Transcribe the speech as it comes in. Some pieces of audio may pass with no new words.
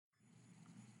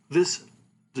This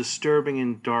disturbing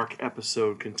and dark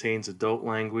episode contains adult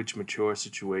language, mature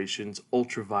situations,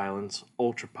 ultra violence,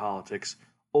 ultra politics,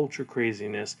 ultra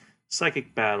craziness,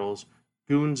 psychic battles,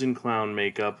 goons in clown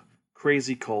makeup,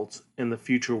 crazy cults, and the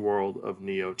future world of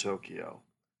Neo Tokyo.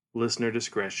 Listener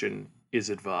discretion is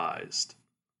advised.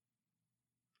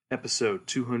 Episode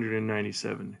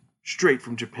 297, Straight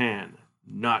from Japan,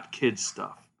 Not Kids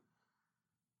Stuff.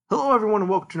 Hello, everyone, and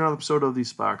welcome to another episode of the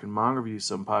Spark and Manga Reviews,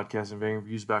 some podcasts and varying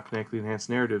reviews about connectedly enhanced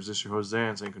narratives. This is your host,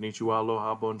 Zan, saying konnichiwa,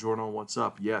 aloha, buongiorno, what's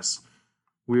up? Yes,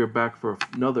 we are back for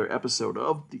another episode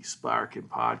of the Spark and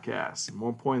Podcast. And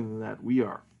more important than that, we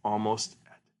are almost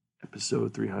at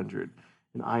episode 300.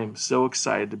 And I am so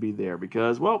excited to be there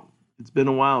because, well, it's been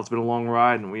a while, it's been a long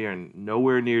ride, and we are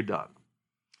nowhere near done.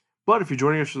 But if you're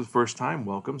joining us for the first time,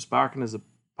 welcome. Sparkin is a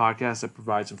podcast that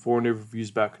provides informative reviews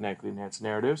about connectedly enhanced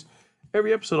narratives.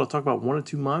 Every episode, I'll talk about one or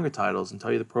two manga titles and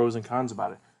tell you the pros and cons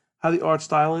about it. How the art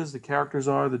style is, the characters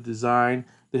are, the design,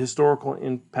 the historical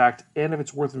impact, and if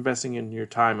it's worth investing in your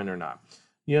time in or not.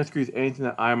 You don't have to agree with anything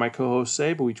that I and my co-hosts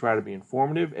say, but we try to be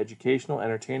informative, educational,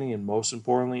 entertaining, and most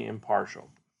importantly, impartial.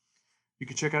 You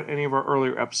can check out any of our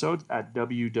earlier episodes at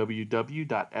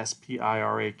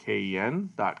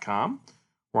www.spiraken.com.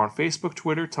 We're on Facebook,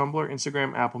 Twitter, Tumblr,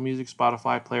 Instagram, Apple Music,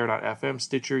 Spotify, Player.fm,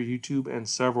 Stitcher, YouTube, and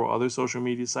several other social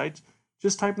media sites.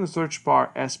 Just type in the search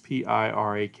bar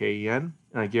SPIRAKEN,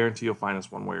 and I guarantee you'll find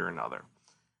us one way or another.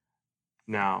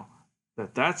 Now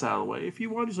that that's out of the way, if you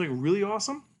want to do something really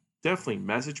awesome, definitely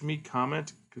message me,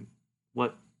 comment,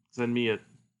 send me a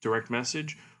direct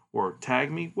message, or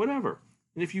tag me, whatever.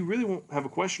 And if you really have a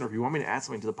question, or if you want me to add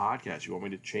something to the podcast, you want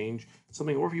me to change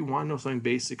something, or if you want to know something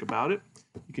basic about it,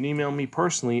 you can email me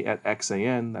personally at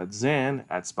xan, that's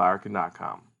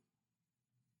zan@sparkin.com.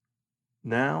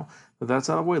 Now that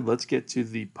that's out of the way, let's get to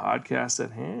the podcast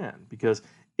at hand. Because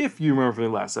if you remember from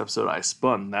the last episode, I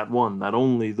spun that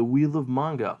only, the Wheel of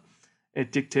Manga.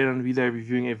 It dictated on me that I'm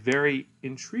reviewing a very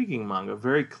intriguing manga,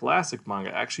 very classic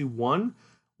manga. Actually, one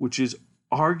which is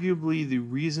arguably the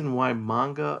reason why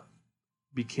manga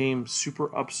became super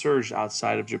upsurged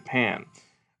outside of Japan.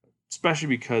 Especially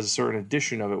because a certain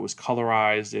edition of it was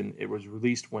colorized and it was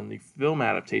released when the film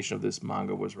adaptation of this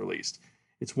manga was released.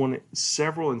 It's won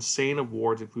several insane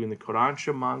awards, including the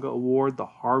Kodansha Manga Award, the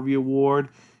Harvey Award.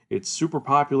 It's super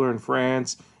popular in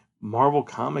France. Marvel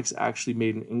Comics actually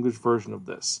made an English version of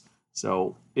this.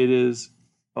 So it is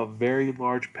a very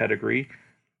large pedigree.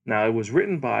 Now, it was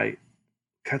written by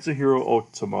Katsuhiro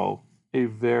Otomo, a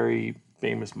very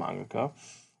famous mangaka.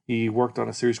 He worked on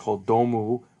a series called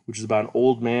Domu, which is about an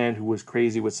old man who was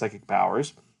crazy with psychic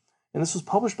powers. And this was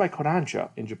published by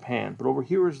Kodansha in Japan, but over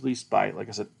here is released by, like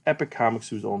I said, Epic Comics,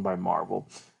 who's owned by Marvel.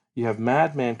 You have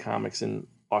Madman Comics in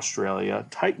Australia,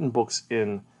 Titan Books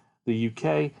in the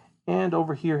UK, and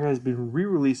over here has been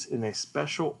re-released in a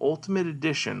special Ultimate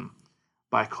Edition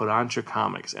by Kodansha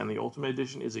Comics. And the Ultimate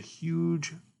Edition is a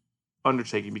huge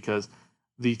undertaking because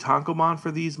the tankobon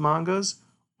for these mangas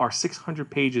are 600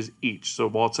 pages each. So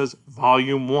while it says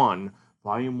Volume 1,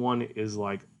 Volume 1 is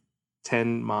like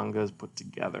 10 mangas put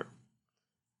together.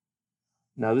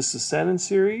 Now, this is a Seinen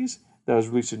series that was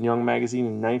released in Young Magazine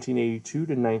in 1982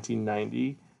 to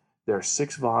 1990. There are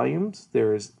 6 volumes.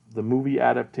 There is the movie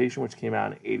adaptation, which came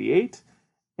out in 1988.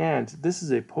 And this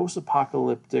is a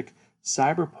post-apocalyptic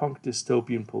cyberpunk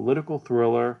dystopian political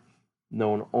thriller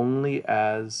known only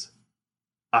as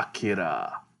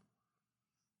Akira.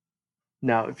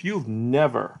 Now, if you've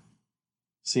never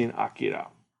seen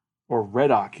Akira or read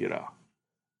Akira,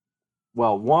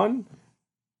 well,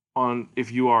 if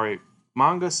you are a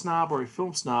manga snob or a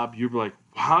film snob, you'd be like,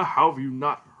 how have you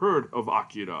not heard of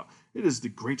Akira? It is the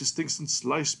greatest thing since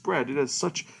sliced bread. It has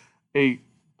such a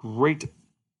great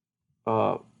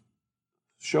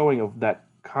showing of that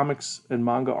comics and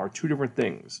manga are two different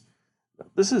things.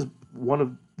 This is one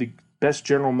of the best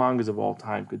general mangas of all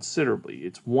time, considerably.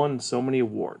 It's won so many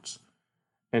awards.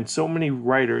 And so many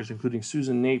writers, including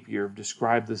Susan Napier, have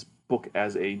described this book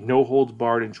as a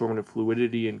no-holds-barred enjoyment of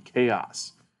fluidity and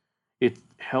chaos. It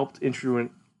helped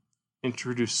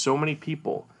introduce so many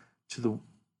people to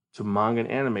manga and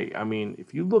anime. I mean,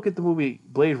 if you look at the movie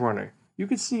Blade Runner, you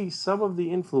could see some of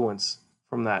the influence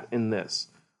from that in this.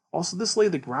 Also, this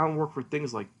laid the groundwork for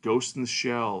things like Ghost in the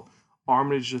Shell,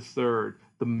 Armitage III,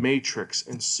 The Matrix,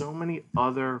 and so many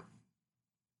other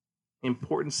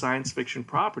important science fiction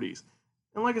properties.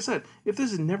 And like I said, if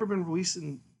this had never been released,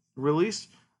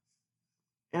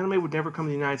 anime would never come to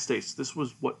the United States. This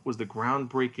was what was the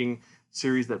groundbreaking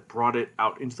series that brought it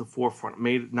out into the forefront.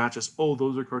 Made it not just, oh,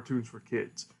 those are cartoons for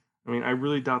kids. I mean, I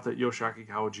really doubt that Yoshiaki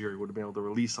Kawajiri would have been able to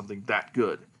release something that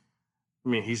good. I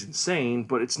mean, he's insane,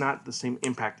 but it's not the same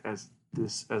impact as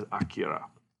this as Akira.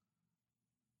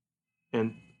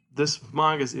 And this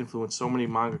manga has influenced so many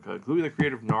mangaka, including the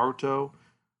creator of Naruto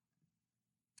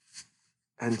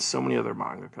and so many other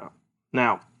mangaka.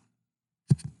 Now,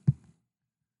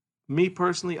 me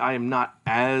personally, I am not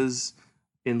as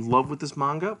in love with this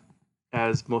manga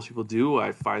as most people do.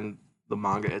 I find the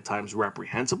manga at times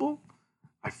reprehensible.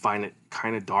 I find it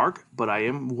kind of dark, but I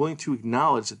am willing to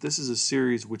acknowledge that this is a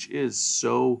series which is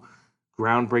so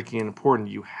groundbreaking and important.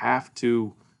 You have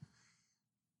to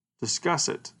discuss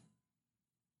it.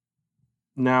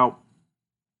 Now,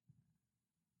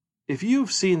 if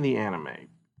you've seen the anime,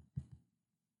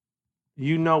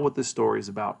 you know what this story is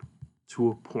about to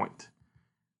a point,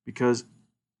 because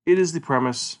it is the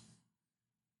premise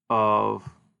of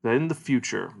that in the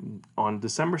future, on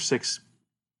December 6th,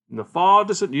 in the far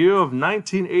distant year of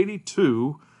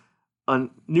 1982, a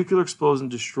nuclear explosion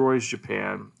destroys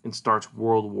Japan and starts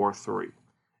World War III.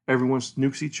 Everyone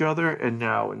nukes each other, and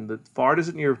now in the far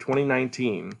distant year of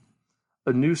 2019,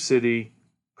 a new city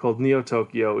called Neo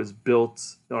Tokyo is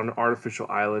built on an artificial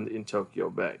island in Tokyo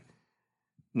Bay.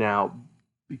 Now,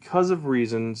 because of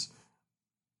reasons,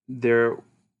 their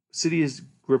city is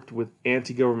gripped with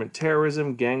anti-government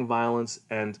terrorism, gang violence,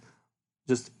 and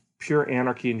just pure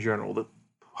anarchy in general. The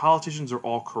politicians are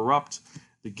all corrupt.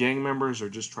 The gang members are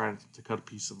just trying to cut a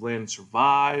piece of land and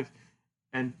survive.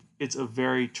 And it's a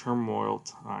very turmoil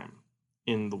time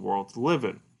in the world to live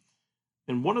in.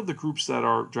 And one of the groups that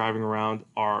are driving around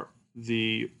are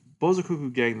the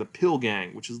Bozokuku gang, the Pill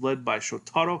Gang, which is led by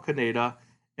Shotaro Kaneda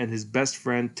and his best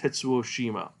friend Tetsuo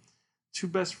Shima. Two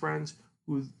best friends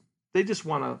who they just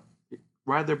want to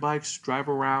ride their bikes, drive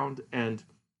around, and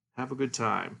have a good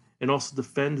time, and also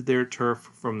defend their turf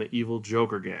from the evil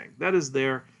Joker gang. That is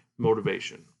their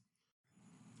motivation.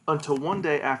 Until one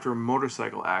day after a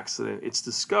motorcycle accident, it's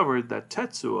discovered that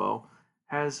Tetsuo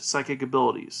has psychic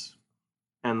abilities,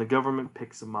 and the government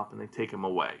picks him up and they take him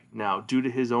away. Now, due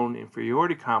to his own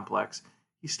inferiority complex,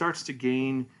 he starts to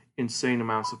gain insane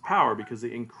amounts of power because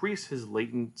they increase his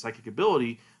latent psychic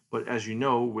ability. But as you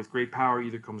know, with great power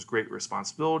either comes great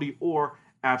responsibility, or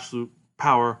absolute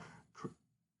power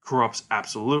corrupts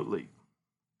absolutely.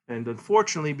 And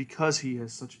unfortunately, because he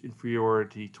has such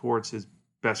inferiority towards his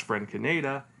best friend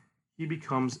Kaneda, he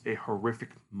becomes a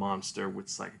horrific monster with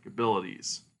psychic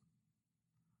abilities.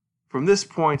 From this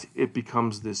point, it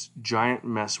becomes this giant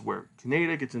mess where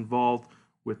Kaneda gets involved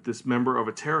with this member of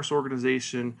a terrorist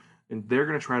organization, and they're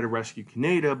going to try to rescue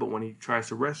Kaneda, but when he tries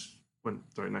to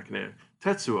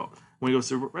Tetsuo. When he goes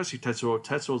to rescue Tetsuo,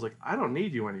 Tetsuo's like, I don't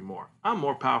need you anymore. I'm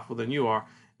more powerful than you are,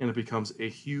 and it becomes a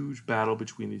huge battle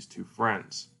between these two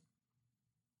friends.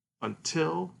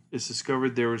 Until it's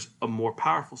discovered there is a more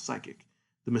powerful psychic,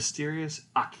 the mysterious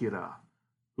Akira,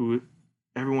 who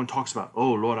everyone talks about.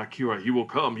 Oh, Lord Akira, he will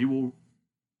come.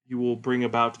 He will bring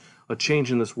about a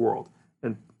change in this world.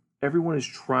 And everyone is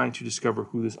trying to discover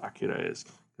who this Akira is.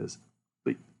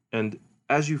 And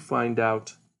as you find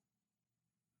out,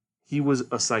 he was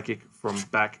a psychic from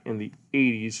back in the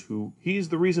 80s he's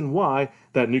the reason why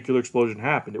that nuclear explosion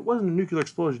happened. It wasn't a nuclear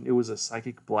explosion, it was a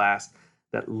psychic blast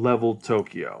that leveled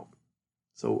Tokyo.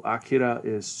 So Akira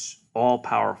is all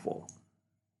powerful.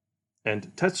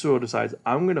 And Tetsuo decides,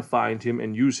 I'm going to find him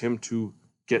and use him to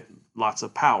get lots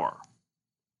of power.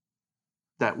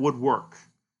 That would work.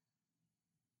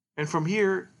 And from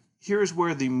here's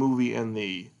where the movie and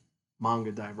the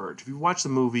manga diverge. If you watch the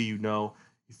movie, you know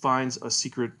he finds a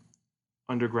secret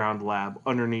underground lab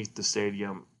underneath the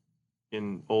stadium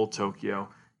in old Tokyo.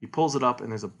 He pulls it up and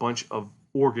there's a bunch of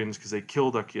organs because they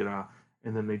killed Akira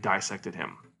and then they dissected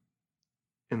him.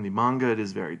 In the manga, it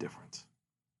is very different.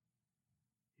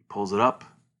 He pulls it up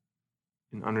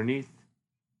and underneath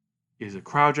is a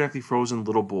cryogenically frozen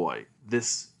little boy.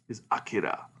 This is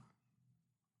Akira.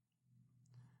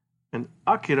 And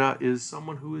Akira is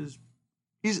someone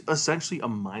he's essentially a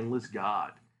mindless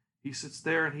god. He sits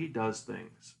there and he does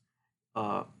things.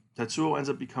 Tetsuo ends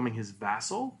up becoming his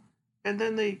vassal, and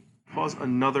then they cause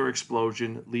another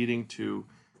explosion leading to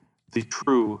the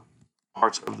true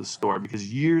parts of the story,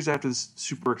 because years after this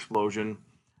super explosion,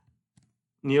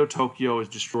 Neo Tokyo is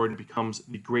destroyed and becomes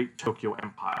the Great Tokyo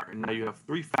Empire. And now you have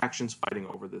three factions fighting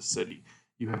over this city.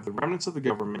 You have the remnants of the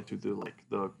government, who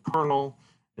the colonel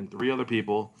and three other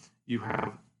people. You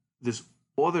have this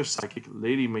other psychic,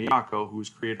 Lady Miyako, who's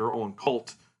created her own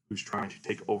cult, who's trying to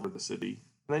take over the city.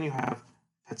 And then you have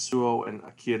Tetsuo and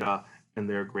Akira and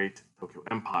their Great Tokyo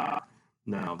Empire.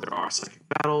 Now, there are psychic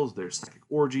battles, there's psychic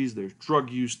orgies, there's drug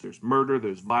use, there's murder,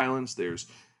 there's violence, there's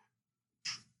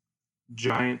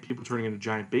giant people turning into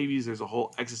giant babies. There's a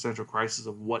whole existential crisis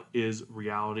of what is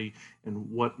reality and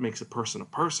what makes a person a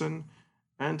person.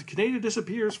 And Kaneda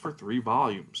disappears for 3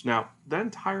 volumes. Now, that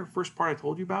entire first part I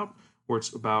told you about, where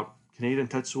it's about Kaneda and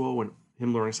Tetsuo and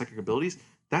him learning psychic abilities,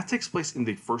 that takes place in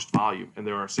the first volume, and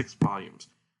there are 6 volumes.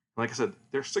 And like I said,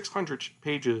 there's 600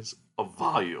 pages of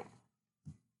volume.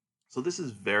 So this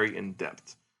is very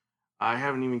in-depth. I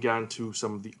haven't even gotten to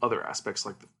some of the other aspects,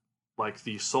 like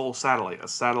the Soul Satellite, a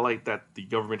satellite that the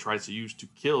government tries to use to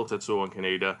kill Tetsuo and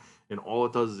Kaneda, and all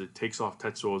it does is it takes off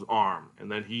Tetsuo's arm,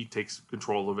 and then he takes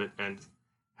control of it, and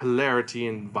hilarity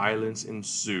and violence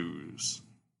ensues.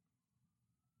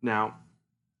 Now,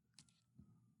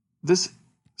 this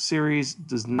series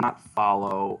does not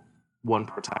follow one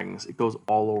protagonist. It goes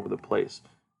all over the place.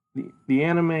 The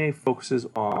anime focuses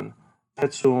on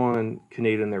Tetsuo and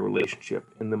Kaneda and their relationship.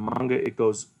 In the manga, it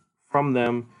goes from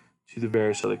them to the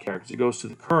various other characters. It goes to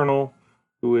the Colonel,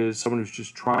 who is someone who's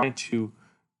just trying to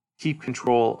keep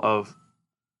control of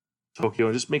Tokyo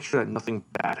and just make sure that nothing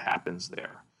bad happens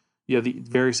there. You have the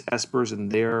various espers and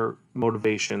their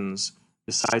motivations.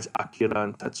 Besides Akira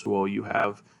and Tetsuo, you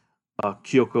have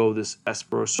Kyoko, this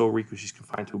esper, so weak she's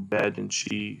confined to a bed and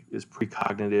she is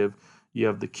precognitive. You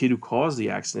have the kid who caused the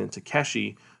accident,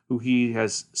 Takeshi, who he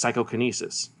has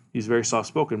psychokinesis. He's very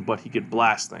soft-spoken, but he could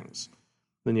blast things.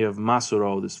 Then you have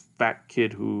Masuro, this fat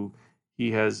kid who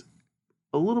he has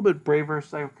a little bit braver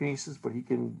psychokinesis, but he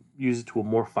can use it to a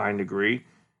more fine degree.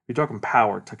 If you're talking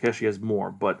power, Takeshi has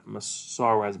more, but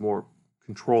Masaru has more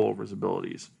control over his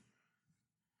abilities.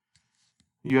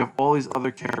 You have all these other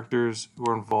characters who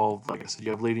are involved. Like I said, you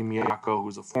have Lady Miyako,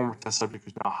 who's a former test subject,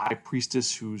 who's now a high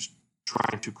priestess, who's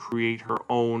trying to create her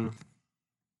own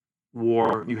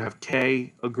war. You have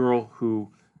Kei, a girl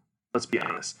who, let's be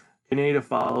honest, Kaneda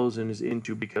follows and is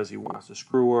into because he wants to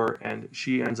screw her, and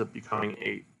she ends up becoming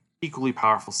a equally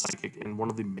powerful psychic and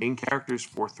one of the main characters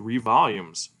for 3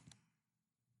 volumes.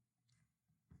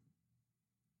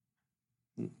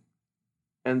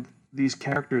 And these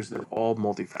characters, they're all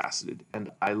multifaceted,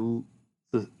 and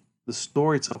the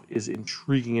story itself is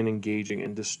intriguing and engaging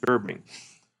and disturbing.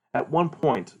 At one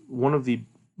point, one of the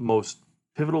most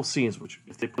pivotal scenes, which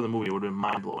if they put in the movie, it would have been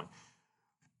mind-blowing.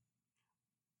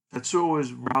 Tetsuo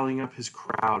is rallying up his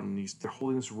crowd, and they're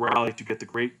holding this rally to get the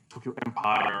great Tokyo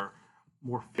Empire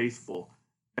more faithful.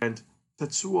 And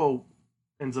Tetsuo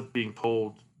ends up being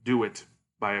told, do it,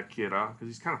 by Akira, because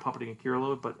he's kind of puppeting Akira a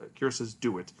little bit, but Akira says,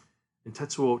 do it. And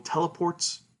Tetsuo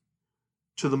teleports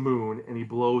to the moon, and he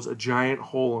blows a giant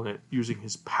hole in it using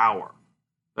his power.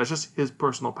 That's just his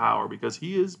personal power, because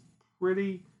he is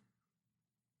pretty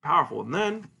powerful. And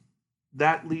then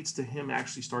that leads to him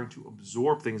actually starting to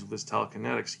absorb things with his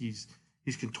telekinetics. He's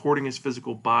contorting his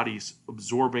physical body,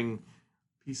 absorbing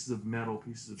pieces of metal,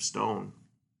 pieces of stone.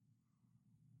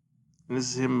 And this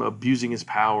is him abusing his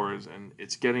powers, and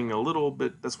it's getting a little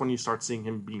bit, that's when you start seeing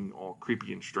him being all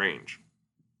creepy and strange.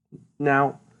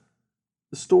 Now,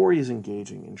 the story is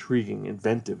engaging, intriguing,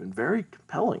 inventive, and very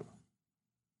compelling.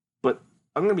 But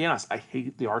I'm going to be honest, I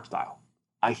hate the art style.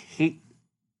 I hate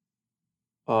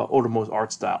Otomo's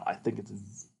art style. I think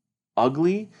it's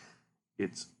ugly,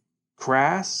 it's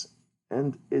crass,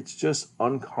 and it's just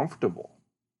uncomfortable.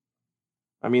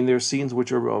 I mean, there's scenes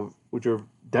which are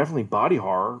definitely body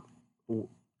horror,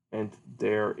 and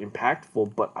they're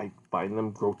impactful, but I find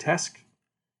them grotesque.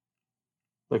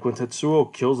 Like when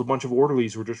Tetsuo kills a bunch of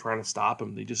orderlies who are just trying to stop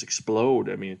him, they just explode.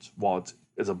 I mean, it's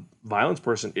as a violence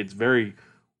person, it's very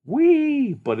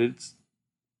wee, but it's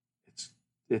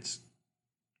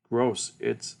gross.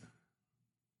 The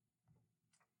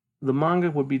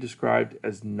manga would be described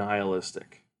as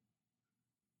nihilistic,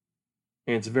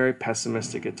 and it's very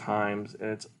pessimistic at times,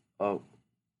 and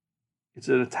it's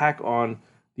an attack on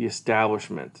the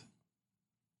establishment.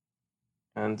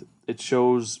 And it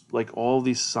shows like all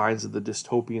these signs of the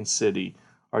dystopian city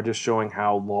are just showing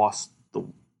how lost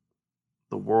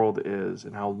the world is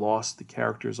and how lost the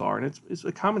characters are. And it's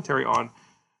a commentary on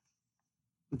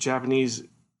Japanese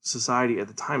society at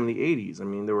the time in the 80s. I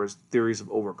mean, there was theories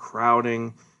of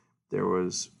overcrowding. There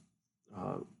was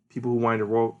people who wanted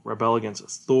to rebel against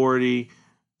authority.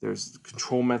 There's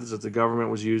control methods that the government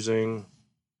was using.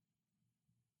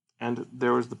 And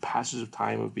there was the passage of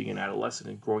time of being an adolescent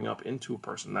and growing up into a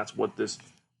person. That's what this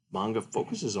manga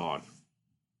focuses on.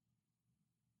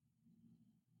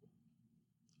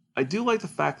 I do like the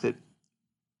fact that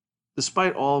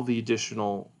despite all the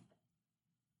additional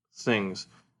things,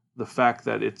 the fact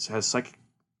that it has psychic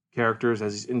characters,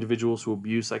 has these individuals who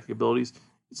abuse psychic abilities,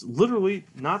 it's literally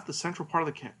not the central part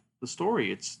of the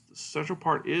story. The central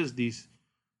part is these,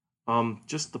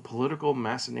 just the political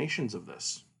machinations of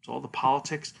this. It's all the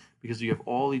politics, because you have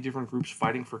all the different groups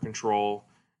fighting for control,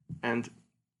 and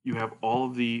you have all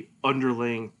of the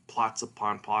underlying plots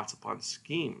upon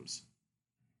schemes.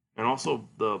 And also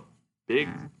the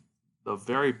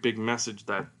very big message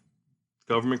that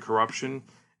government corruption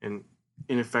and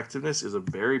ineffectiveness is a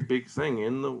very big thing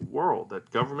in the world. That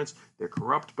governments, they're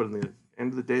corrupt, but in the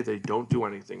end of the day, they don't do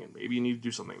anything. And maybe you need to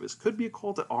do something. This could be a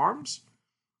call to arms.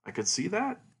 I could see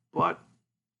that, but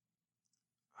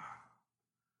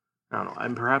I don't know.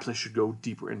 And perhaps I should go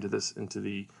deeper into this, into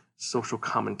the social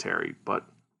commentary, but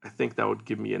I think that would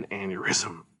give me an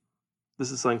aneurysm. This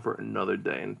is something for another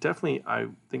day, and definitely I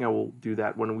think I will do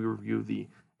that when we review the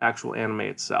actual anime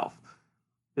itself.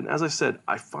 And as I said,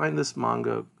 I find this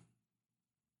manga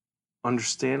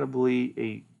understandably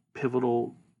a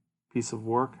pivotal piece of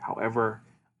work. However,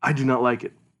 I do not like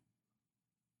it.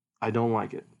 I don't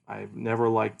like it. I've never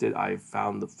liked it. I've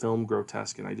found the film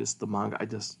grotesque, and the manga, I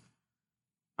don't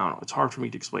know. It's hard for me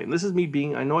to explain. This is me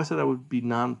being, I know I said I would be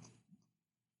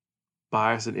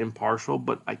non-biased and impartial,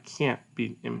 but I can't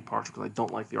be impartial because I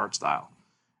don't like the art style.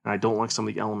 And I don't like some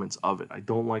of the elements of it. I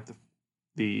don't like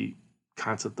the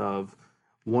concept of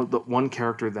the one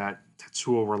character that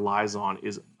Tetsuo relies on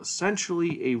is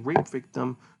essentially a rape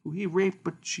victim who he raped,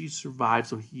 but she survived,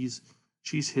 so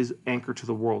she's his anchor to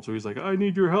the world. So he's like, I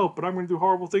need your help, but I'm going to do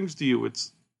horrible things to you.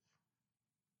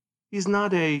 He's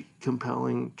not a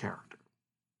compelling character.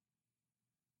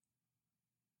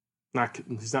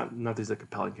 He's not that he's a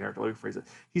compelling character. Let me phrase it.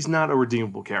 He's not a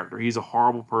redeemable character. He's a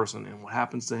horrible person, and what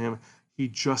happens to him, he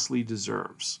justly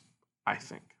deserves, I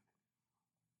think.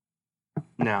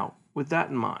 Now, with that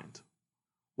in mind,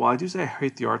 while I do say I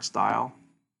hate the art style,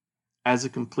 as a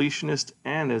completionist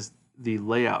and as the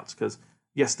layouts, because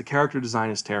yes, the character design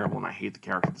is terrible, and I hate the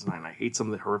character design. I hate some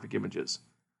of the horrific images.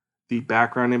 The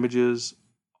background images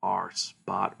are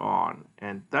spot on,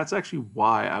 and that's actually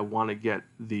why I want to get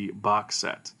the box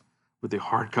set with the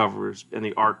hardcovers and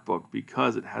the art book,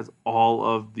 because it has all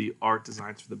of the art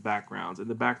designs for the backgrounds, and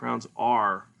the backgrounds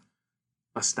are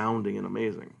astounding and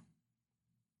amazing.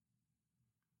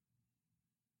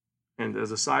 And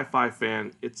as a sci-fi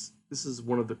fan, this is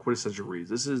one of the quintessential reads.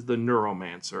 This is the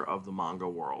Neuromancer of the manga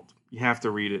world. You have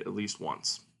to read it at least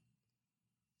once.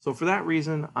 So for that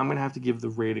reason, I'm going to have to give the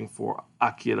rating for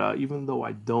Akira, even though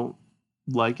I don't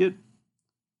like it.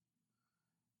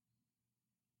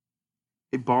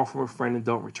 A borrow from a friend and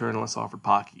don't return unless offered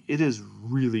Pocky. It is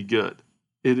really good.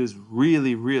 It is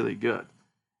really, really good.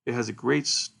 It has a great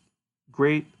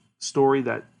story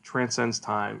that transcends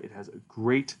time. It has a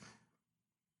great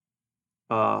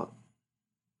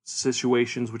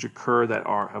situations which occur that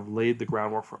have laid the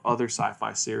groundwork for other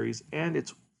sci-fi series, and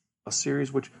it's a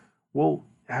series which will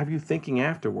have you thinking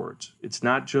afterwards. It's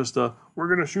not just we're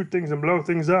gonna shoot things and blow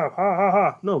things up, ha ha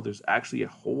ha. No, there's actually a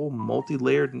whole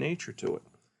multi-layered nature to it.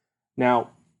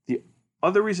 Now, the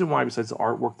other reason why, besides the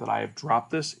artwork, that I have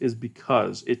dropped this is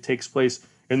because it takes place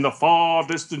in the far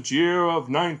distant year of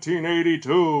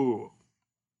 1982.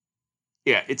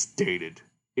 Yeah, it's dated.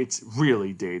 It's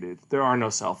really dated. There are no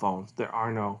cell phones. There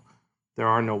are no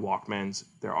Walkmans.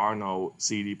 There are no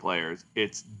CD players.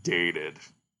 It's dated,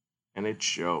 and it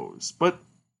shows. But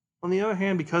on the other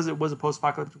hand, because it was a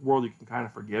post-apocalyptic world, you can kind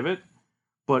of forgive it.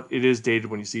 But it is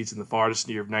dated when you see it's in the farthest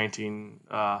year of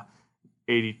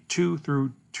 1982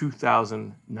 through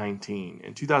 2019,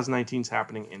 and 2019 is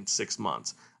happening in 6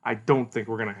 months. I don't think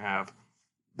we're gonna have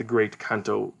the Great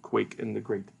Kanto quake in the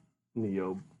Great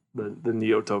Neo, the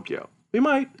Neo Tokyo. We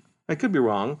might. I could be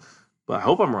wrong, but I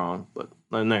hope I'm wrong.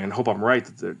 And I hope I'm right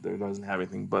that there doesn't have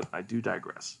anything. But I do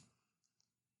digress.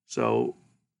 So,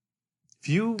 if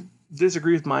you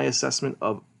disagree with my assessment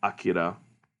of Akira,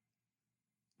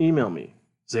 email me,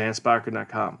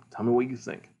 zansparker.com. Tell me what you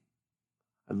think.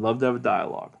 I'd love to have a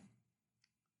dialogue.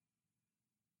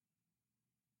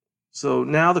 So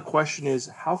now the question is,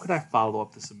 how can I follow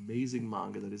up this amazing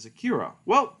manga that is Akira?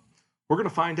 Well, we're going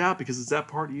to find out, because it's that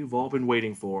part you've all been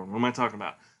waiting for. What am I talking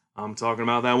about? I'm talking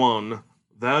about that one,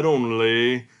 that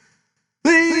only,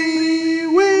 the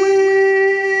Wheel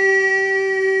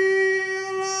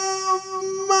of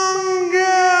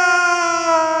Manga!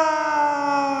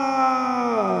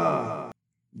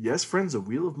 Yes, friends, a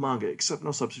Wheel of Manga, except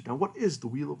no substitute. Now, what is the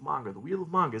Wheel of Manga? The Wheel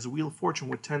of Manga is a Wheel of Fortune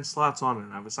with 10 slots on it,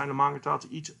 and I've assigned a manga title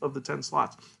to each of the 10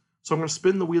 slots. So I'm going to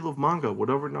spin the Wheel of Manga,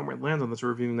 whatever number it lands on. That's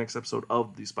reviewing the next episode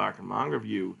of the Spark Manga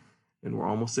Review. And we're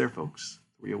almost there, folks.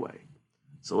 3 away.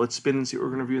 So let's spin and see what we're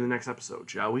going to review in the next episode,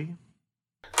 shall we?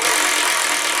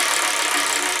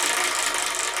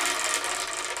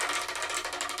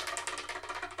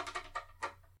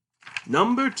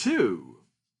 Number 2.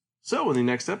 So in the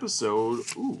next episode,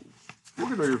 we're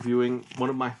going to be reviewing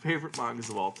one of my favorite mangas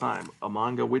of all time. A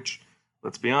manga which,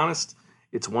 let's be honest,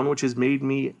 it's one which has made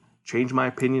me change my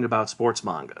opinion about sports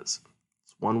mangas.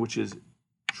 It's one which is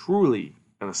truly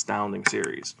an astounding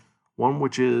series. one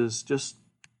which is just,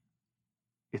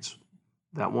 it's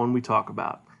that one we talk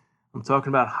about. I'm talking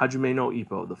about Hajime no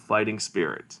Ippo, the fighting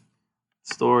spirit.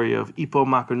 Story of Ippo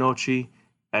Makunouchi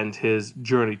and his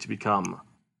journey to become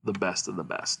the best of the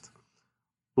best.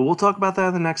 But we'll talk about that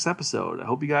in the next episode. I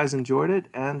hope you guys enjoyed it,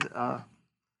 and I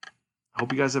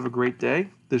hope you guys have a great day.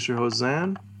 This is your host,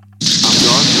 Zan.